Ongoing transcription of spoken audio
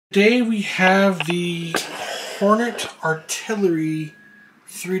Today we have the Hornet Artillery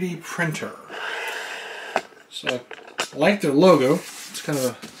 3D printer. So I like their logo. It's kind of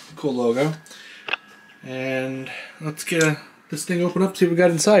a cool logo. And let's get this thing open up, see what we got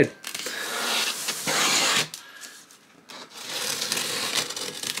inside.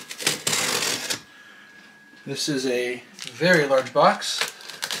 This is a very large box.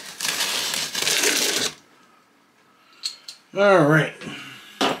 All right.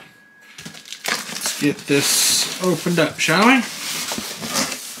 Get this opened up, shall we?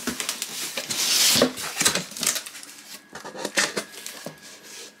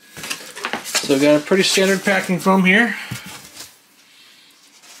 So we've got a pretty standard packing foam here.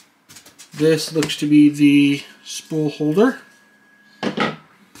 This looks to be the spool holder. There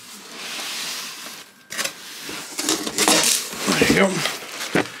you go.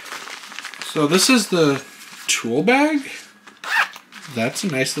 So this is the tool bag. That's a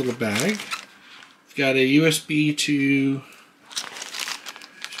nice little bag. We've got a USB to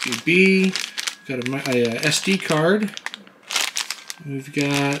USB-B, got a SD card. We've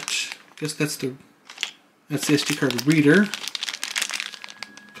got, I guess that's the SD card reader.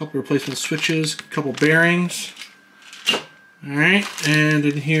 A couple replacement switches, a couple bearings. Alright, and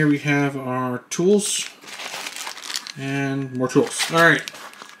in here we have our tools and more tools. Alright,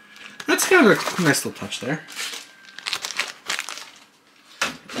 that's kind of a nice little touch there.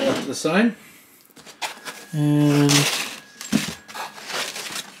 Off to the side. And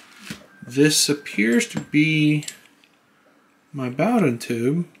this appears to be my Bowden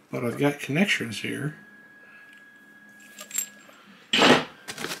tube, but I've got connections here.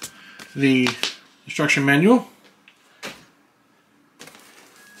 The instruction manual.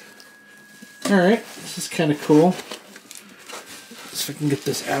 Alright, this is kind of cool. Let's see if I can get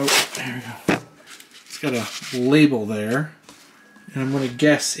this out. There we go. It's got a label there. And I'm going to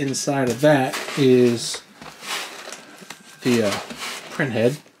guess inside of that is the print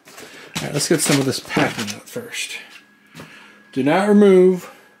head. Alright, let's get some of this packing out first. Do not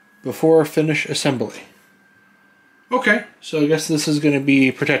remove before finish assembly. Okay, so I guess this is going to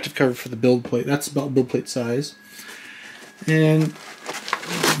be protective cover for the build plate. That's about build plate size. And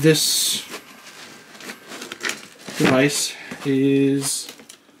this device is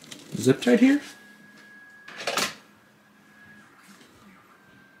zip tied here.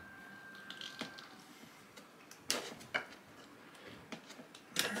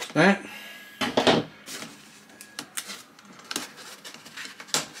 That.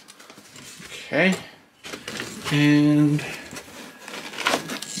 Okay. And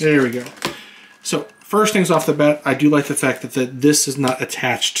there we go. So first things off the bat, I do like the fact that this is not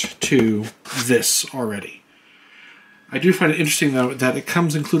attached to this already. I do find it interesting though that it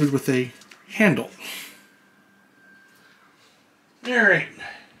comes included with a handle. Alright.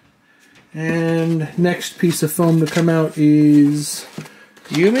 And next piece of foam to come out is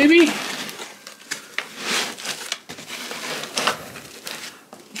you, maybe?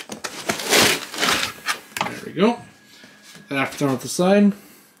 There we go. That down at the side.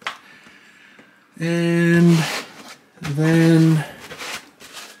 And then,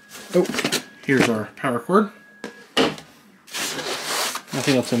 oh, here's our power cord.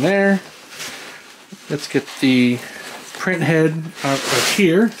 Nothing else in there. Let's get the print head out of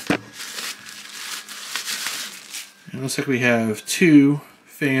here. It looks like we have two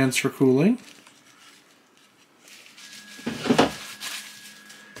fans for cooling.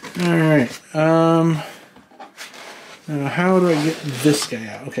 Alright, now how do I get this guy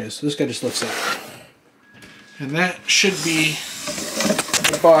out? Okay, so this guy just lifts out. And that should be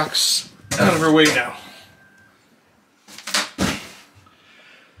the box out of our way now.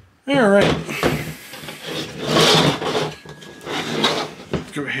 Alright.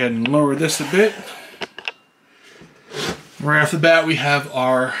 Go ahead and lower this a bit. Right off the bat, we have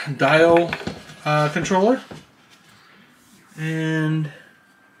our dial controller, and I'm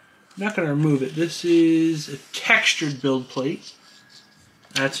not going to remove it. This is a textured build plate.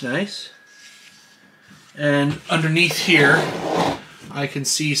 That's nice. And underneath here, I can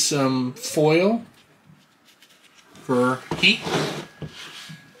see some foil for heat.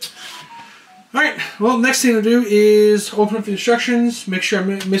 Alright, well, next thing to do is open up the instructions, make sure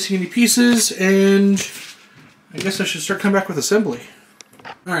I'm not missing any pieces, and I guess I should start coming back with assembly.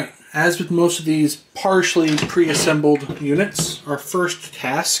 Alright, as with most of these partially pre-assembled units, our first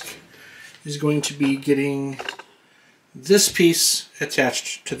task is going to be getting this piece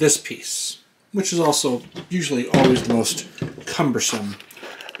attached to this piece, which is also usually always the most cumbersome.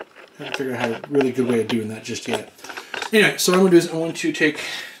 I haven't figured out a really good way of doing that just yet. Anyway, so what I'm going to do is I'm going to take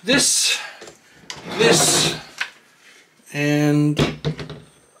this, and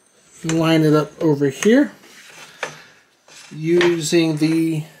line it up over here using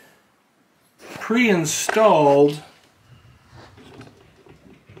the pre-installed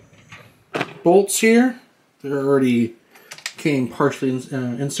bolts here. They're already came partially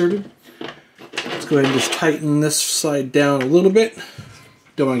inserted. Let's go ahead and just tighten this side down a little bit.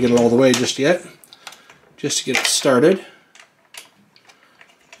 Don't want to get it all the way just yet, just to get it started.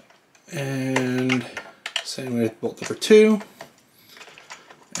 And same with bolt number 2.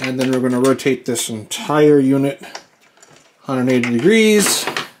 And then we're going to rotate this entire unit 180 degrees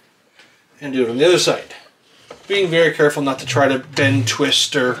and do it on the other side. Being very careful not to try to bend,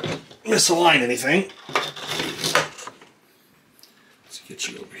 twist, or misalign anything. Let's get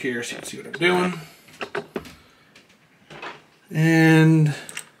you over here so you can see what I'm doing. And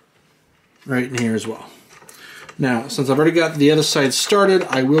right in here as well. Now, since I've already got the other side started,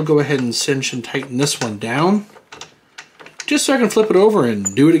 I will go ahead and cinch and tighten this one down, just so I can flip it over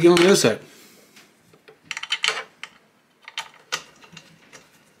and do it again on the other side.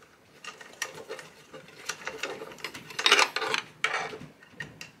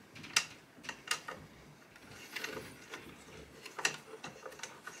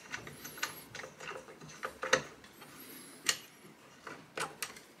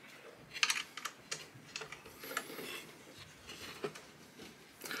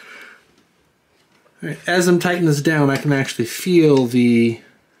 All right, as I'm tightening this down, I can actually feel the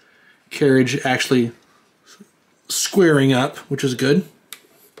carriage actually squaring up, which is good.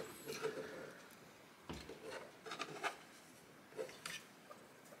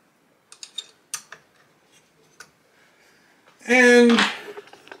 And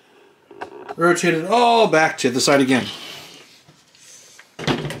rotate it all back to the side again.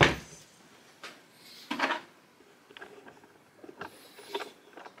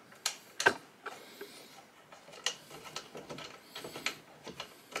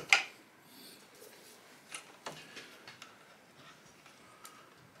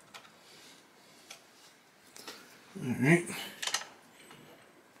 Alright.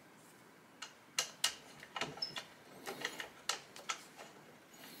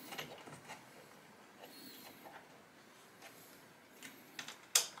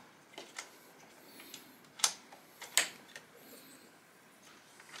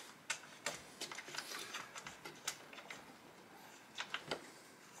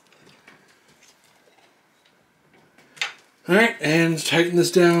 Alright, and tighten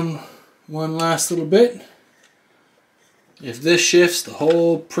this down one last little bit. If this shifts, the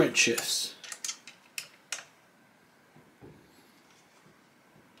whole print shifts.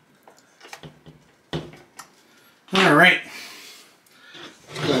 Alright,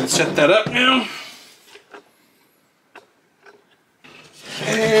 go ahead and set that up now.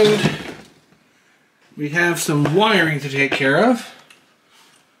 And we have some wiring to take care of.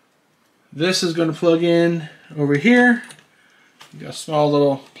 This is going to plug in over here. Got a small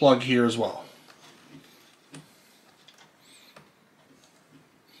little plug here as well.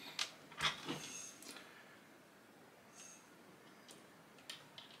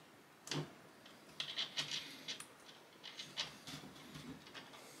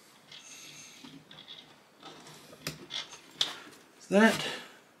 That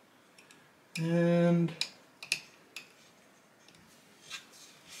and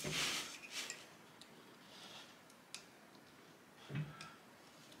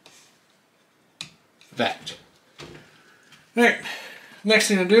that. Alright, next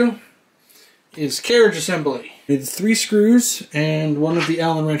thing to do is carriage assembly. It's 3 screws and one of the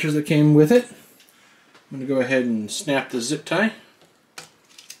Allen wrenches that came with it. I'm going to go ahead and snap the zip tie.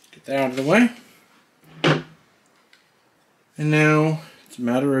 Get that out of the way. And now it's a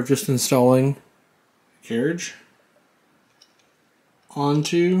matter of just installing the carriage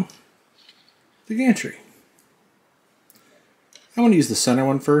onto the gantry. I want to use the center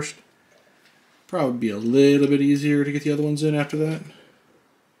one first. Probably be a little bit easier to get the other ones in after that.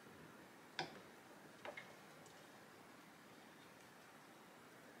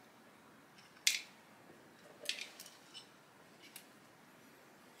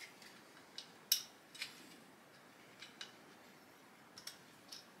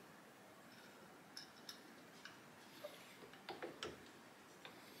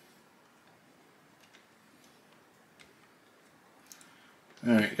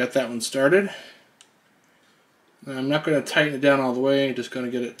 Alright, got that one started. I'm not going to tighten it down all the way, just going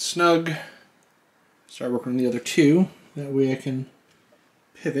to get it snug. Start working on the other 2. That way I can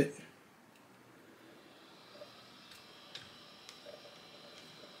pivot.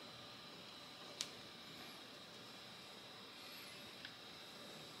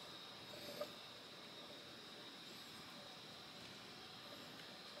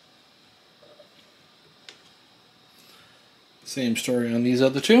 Same story on these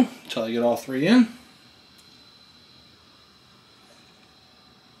other two until I get all three in.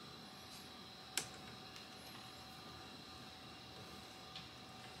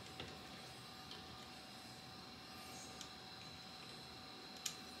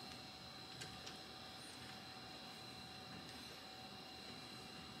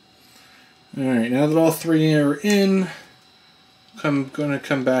 Alright, now that all three are in, I'm going to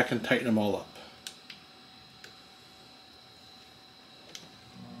come back and tighten them all up.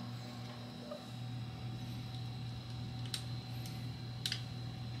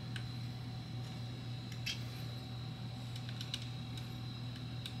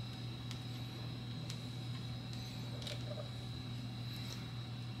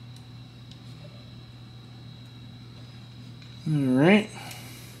 Alright.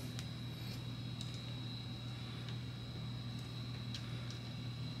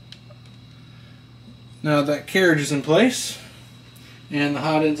 Now that carriage is in place and the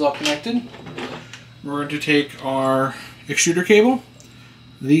hot end's all connected, we're going to take our extruder cable.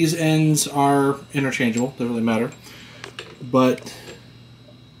 These ends are interchangeable, doesn't really matter, but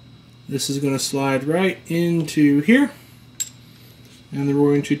this is going to slide right into here, and then we're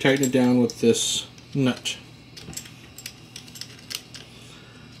going to tighten it down with this nut.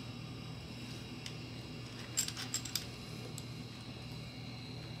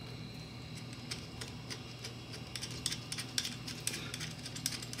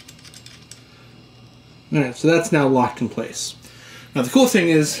 Alright, so that's now locked in place. Now the cool thing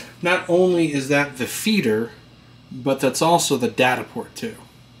is, not only is that the feeder, but that's also the data port too.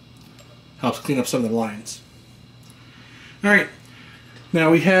 Helps clean up some of the lines. Alright,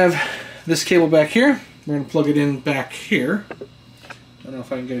 now we have this cable back here. We're going to plug it in back here. I don't know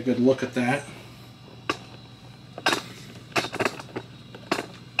if I can get a good look at that.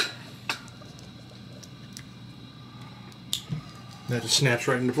 That just snaps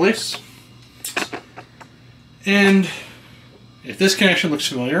right into place. And if this connection looks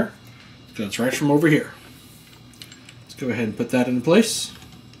familiar, because it's right from over here. Let's go ahead and put that into place.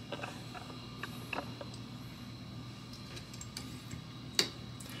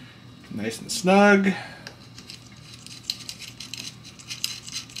 Nice and snug.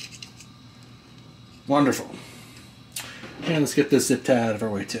 Wonderful. And let's get this zip tie out of our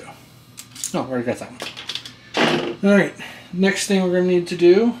way too. Oh, already got that one. Alright, next thing we're going to need to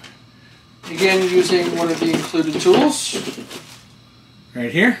do, again using one of the included tools,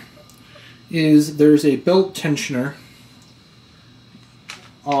 right here, is there's a belt tensioner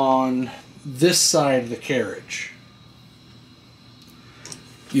on this side of the carriage.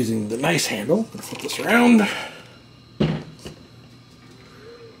 Using the nice handle, I'm going to flip this around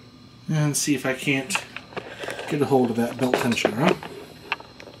and see if I can't get a hold of that belt tensioner.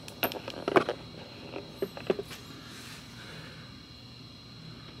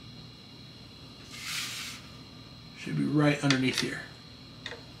 Should be right underneath here.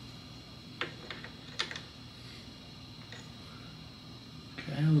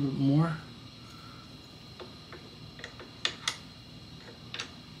 Okay, a little bit more.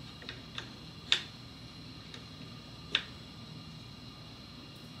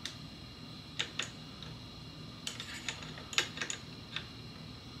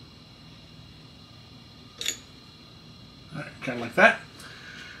 All right, kind of like that.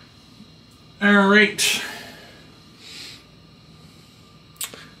 All right.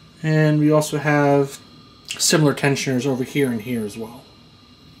 And we also have similar tensioners over here and here as well.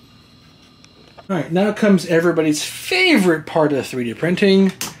 Alright, now comes everybody's favorite part of 3D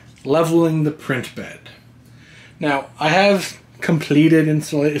printing, leveling the print bed. Now, I have completed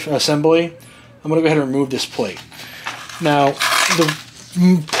assembly. I'm going to go ahead and remove this plate. Now,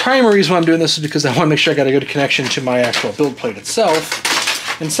 the primary reason why I'm doing this is because I want to make sure I got a good connection to my actual build plate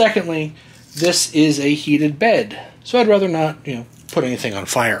itself. And secondly, this is a heated bed, so I'd rather not, put anything on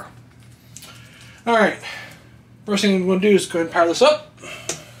fire. Alright, first thing I'm going to do is go ahead and power this up.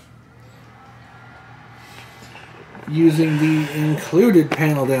 Using the included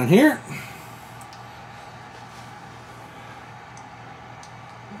panel down here.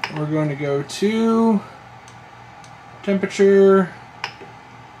 We're going to go to temperature,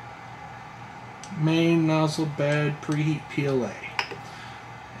 main nozzle bed, preheat PLA.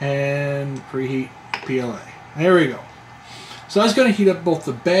 And preheat PLA. There we go. So I was going to heat up both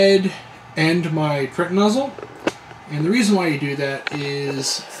the bed and my print nozzle. And the reason why you do that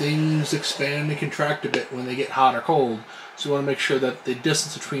is things expand and contract a bit when they get hot or cold. So you want to make sure that the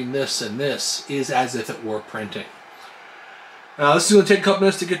distance between this and this is as if it were printing. Now this is going to take a couple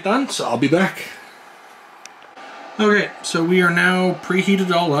minutes to get done, so I'll be back. Okay, so we are now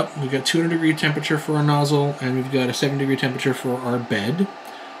preheated all up. We've got 200-degree temperature for our nozzle, and we've got a 70-degree temperature for our bed.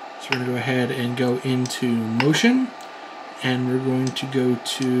 So we're going to go ahead and go into motion, and we're going to go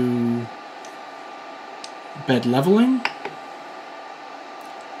to bed leveling,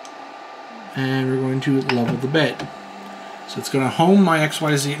 and we're going to level the bed. So it's going to home my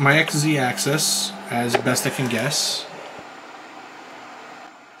XZ axis as best I can guess.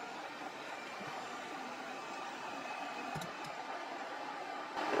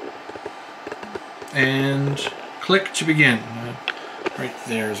 And click to begin. Right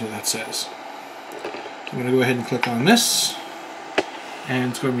there is what that says. I'm going to go ahead and click on this,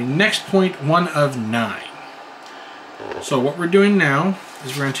 and it's going to be next point 1 of 9. So what we're doing now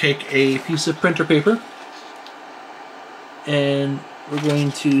is we're going to take a piece of printer paper, and we're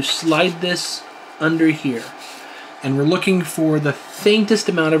going to slide this under here, and we're looking for the faintest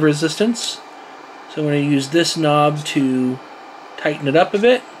amount of resistance. So I'm going to use this knob to tighten it up a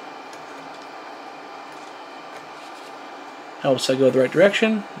bit. Helps I go the right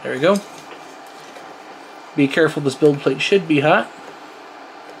direction. There we go. Be careful, this build plate should be hot.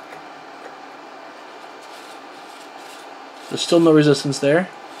 There's still no resistance there.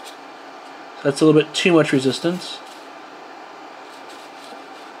 So that's a little bit too much resistance.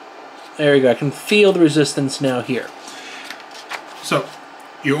 There we go. I can feel the resistance now here. So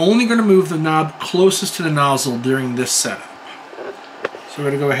you're only going to move the knob closest to the nozzle during this setup. So we're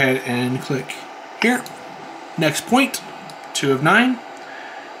going to go ahead and click here. Next point. 2 of 9,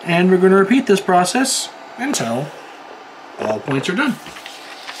 and we're going to repeat this process until all points are done.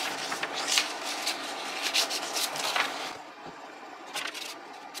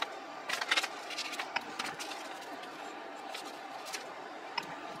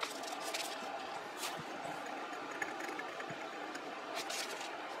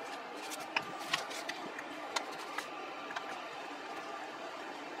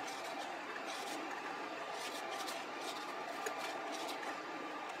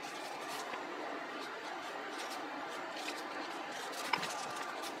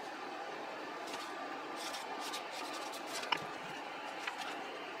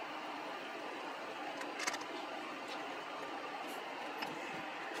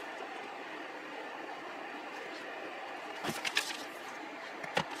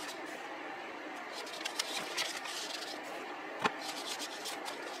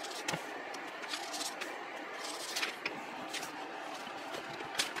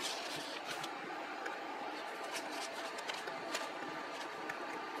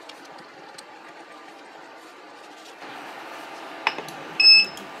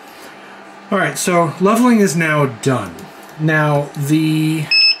 Alright, so leveling is now done. Now, the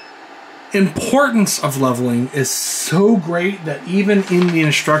importance of leveling is so great that even in the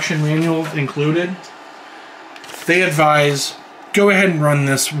instruction manual included, they advise go ahead and run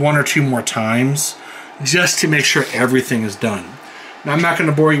this 1 or 2 more times just to make sure everything is done. Now, I'm not going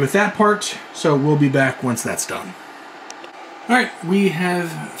to bore you with that part, so we'll be back once that's done. Alright, we have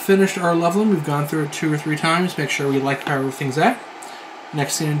finished our leveling. We've gone through it 2 or 3 times, make sure we like how everything's at.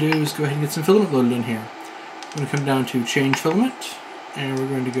 Next thing to do is go ahead and get some filament loaded in here. I'm going to come down to change filament, and we're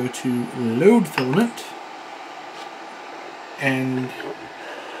going to go to load filament, and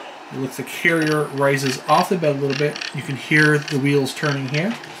it looks like the carrier rises off the bed a little bit. You can hear the wheels turning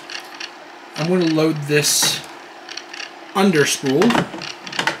here. I'm going to load this under spool,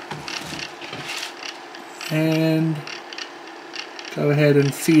 and go ahead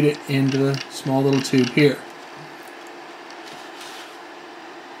and feed it into the small little tube here.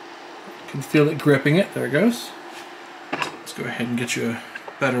 You can feel it gripping it. There it goes. Let's go ahead and get you a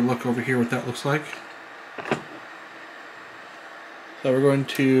better look over here what that looks like. So we're going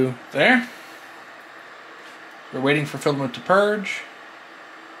to there. We're waiting for filament to purge.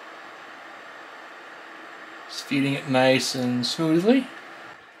 Just feeding it nice and smoothly.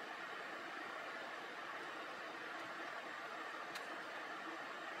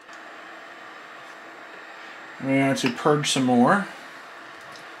 We're going to purge some more.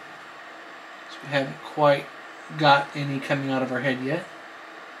 So we haven't quite got any coming out of our head yet.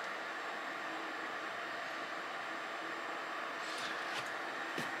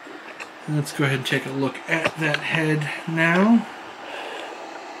 Let's go ahead and take a look at that head now.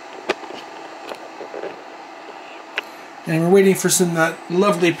 And we're waiting for some of that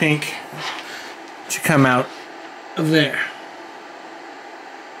lovely pink to come out of there.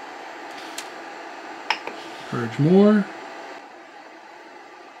 Purge more.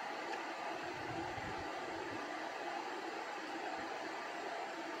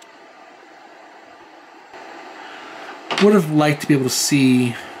 Would have liked to be able to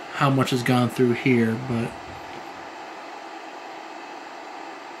see how much has gone through here, but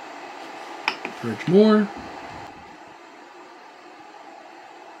Purge more.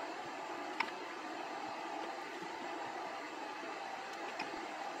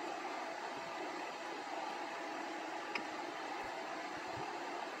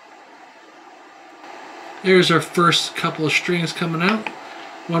 There's our first couple of strings coming out.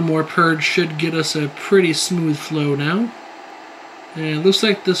 One more purge should get us a pretty smooth flow now. And it looks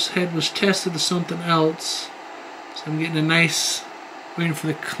like this head was tested to something else. So I'm getting a nice, waiting for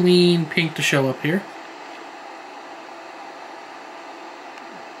the clean pink to show up here.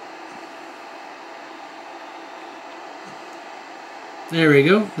 There we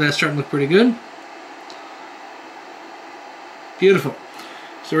go. That's starting to look pretty good. Beautiful.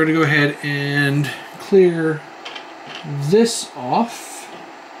 So we're going to go ahead and clear this off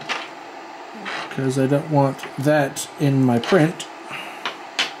because I don't want that in my print.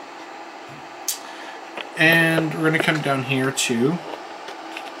 And we're going to come down here to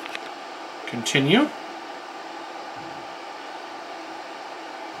continue.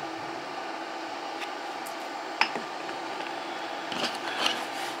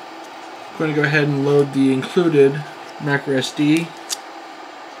 I'm going to go ahead and load the included micro SD.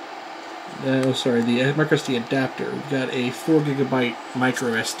 Oh, sorry, the micro SD adapter. We've got a 4 GB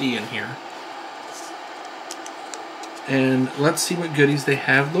micro SD in here. And let's see what goodies they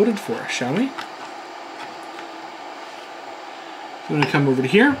have loaded for us, shall we? I'm going to come over to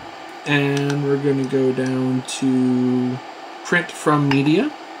here, and we're going to go down to print from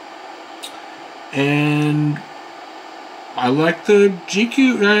media. And I like the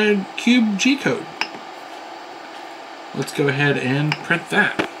cube G code. Let's go ahead and print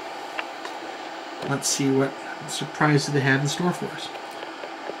that. Let's see what surprise they have in store for us.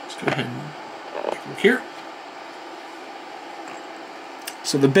 Let's go ahead and look here.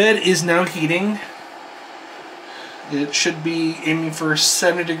 So the bed is now heating. It should be aiming for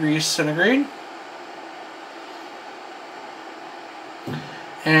 70 degrees centigrade.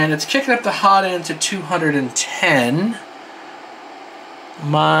 And it's kicking up the hot end to 210.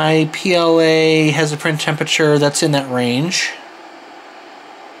 My PLA has a print temperature that's in that range.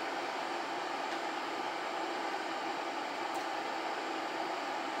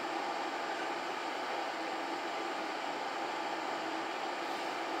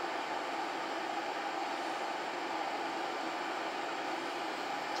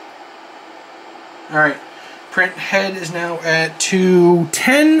 Alright, print head is now at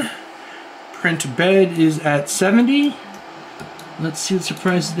 210. Print bed is at 70. Let's see what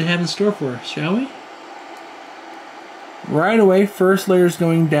surprises they have in store for us, shall we? Right away, first layer is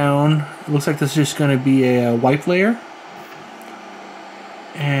going down. It looks like this is just going to be a wipe layer.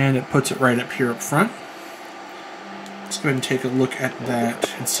 And it puts it right up here up front. Let's go ahead and take a look at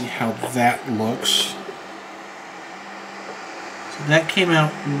that and see how that looks. So that came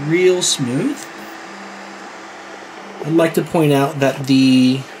out real smooth. I'd like to point out that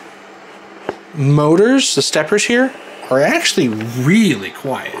the motors, the steppers here, are actually really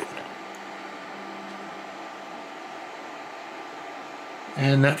quiet.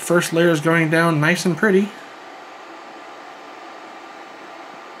 And that first layer is going down nice and pretty.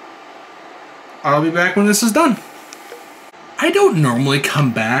 I'll be back when this is done. I don't normally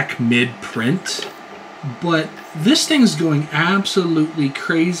come back mid-print, but this thing's going absolutely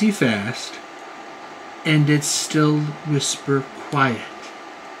crazy fast. And it's still whisper quiet.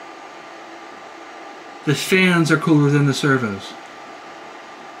 The fans are cooler than the servos.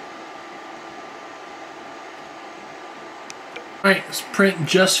 Alright, this print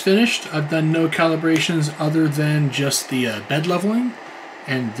just finished. I've done no calibrations other than just the bed leveling.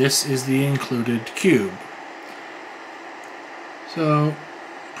 And this is the included cube. So,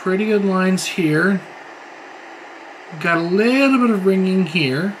 pretty good lines here. Got a little bit of ringing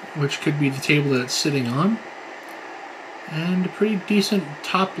here, which could be the table that it's sitting on. And a pretty decent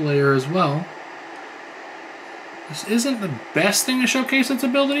top layer as well. This isn't the best thing to showcase its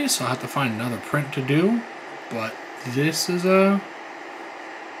abilities, so I'll have to find another print to do. But this is a...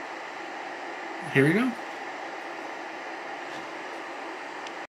 Here we go.